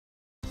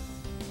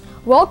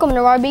Welcome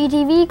to our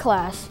BTV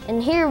class,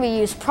 and here we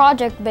use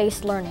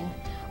project-based learning.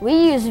 We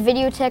use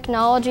video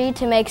technology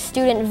to make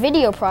student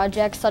video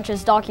projects such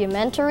as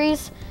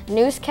documentaries,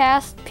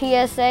 newscasts,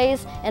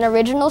 PSAs, and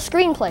original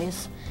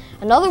screenplays.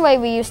 Another way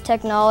we use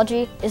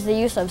technology is the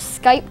use of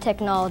Skype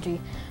technology,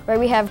 where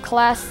we have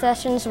class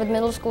sessions with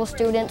middle school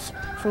students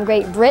from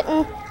Great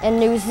Britain and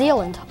New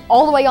Zealand,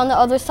 all the way on the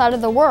other side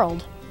of the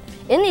world.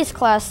 In these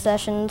class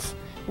sessions,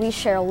 we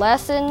share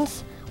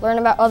lessons, learn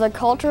about other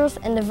cultures,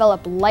 and develop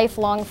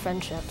lifelong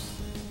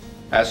friendships.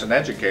 As an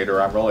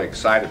educator, I'm really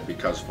excited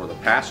because for the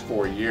past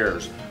 4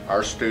 years,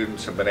 our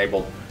students have been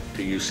able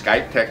to use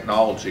Skype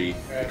technology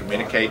to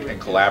communicate and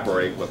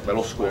collaborate with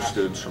middle school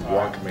students from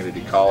Warren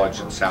Community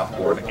College in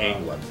Southbourne,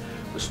 England.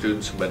 The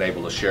students have been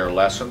able to share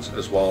lessons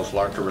as well as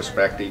learn to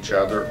respect each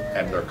other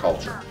and their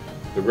culture.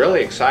 The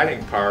really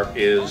exciting part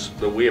is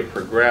that we have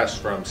progressed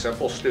from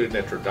simple student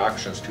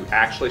introductions to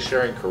actually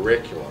sharing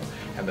curriculum.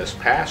 And this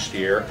past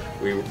year,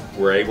 we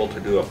were able to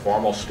do a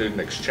formal student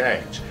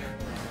exchange.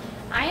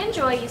 I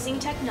enjoy using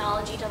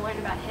technology to learn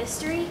about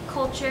history,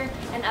 culture,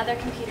 and other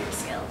computer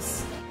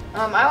skills.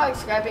 I like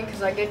Skyping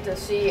because I get to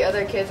see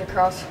other kids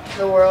across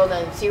the world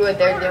and see what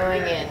they're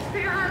doing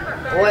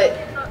and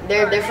what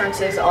their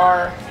differences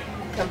are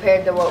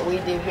compared to what we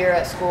do here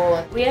at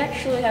school. We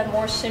actually have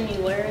more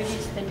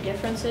similarities than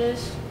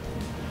differences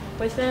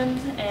with them,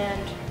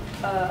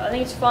 and I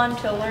think it's fun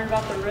to learn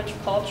about the rich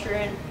culture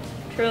and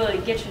to really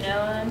get to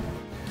know them.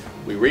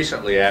 We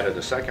recently added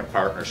a second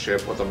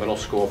partnership with a middle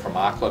school from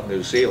Auckland,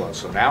 New Zealand,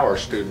 so now our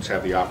students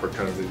have the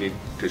opportunity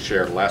to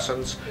share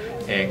lessons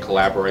and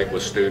collaborate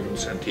with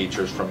students and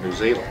teachers from New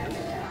Zealand.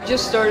 I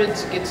just started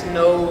to get to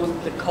know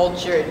the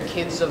culture and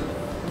kids of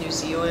New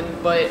Zealand,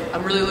 but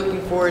I'm really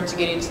looking forward to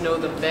getting to know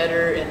them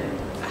better and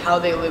how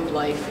they live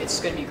life. It's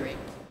going to be great.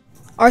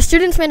 Our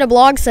students made a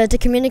blog set to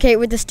communicate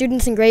with the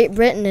students in Great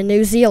Britain and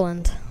New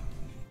Zealand.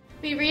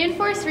 We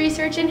reinforce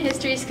research and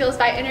history skills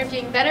by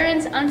interviewing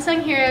veterans,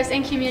 unsung heroes,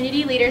 and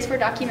community leaders for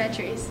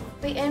documentaries.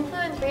 We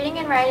influence reading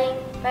and writing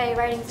by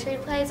writing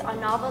screenplays on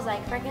novels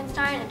like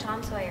Frankenstein and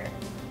Tom Sawyer.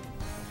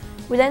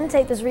 We then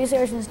take this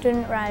research and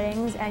student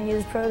writings and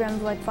use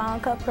programs like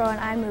Final Cut Pro and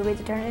iMovie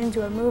to turn it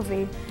into a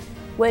movie,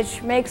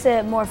 which makes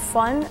it more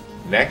fun.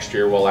 Next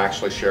year we'll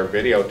actually share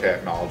video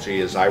technology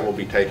as I will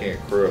be taking a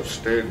crew of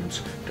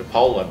students to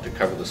Poland to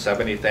cover the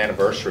 70th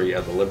anniversary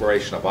of the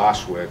liberation of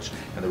Auschwitz.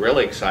 And the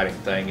really exciting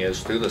thing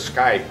is through the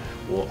Skype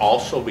we'll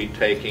also be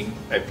taking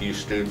a few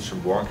students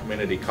from Warren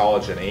Community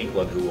College in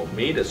England who will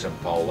meet us in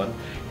Poland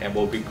and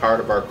will be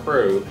part of our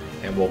crew,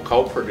 and we'll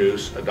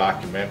co-produce a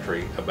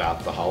documentary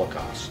about the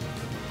Holocaust.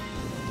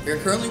 We are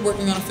currently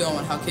working on a film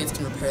on how kids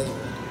can repair the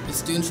world with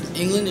students from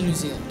England and New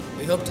Zealand.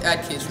 We hope to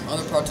add kids from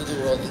other parts of the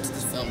world into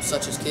this film,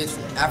 such as kids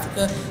from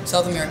Africa,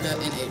 South America,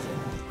 and Asia.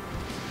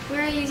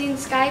 We're using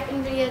Skype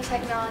and video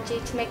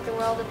technology to make the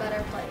world a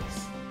better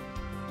place.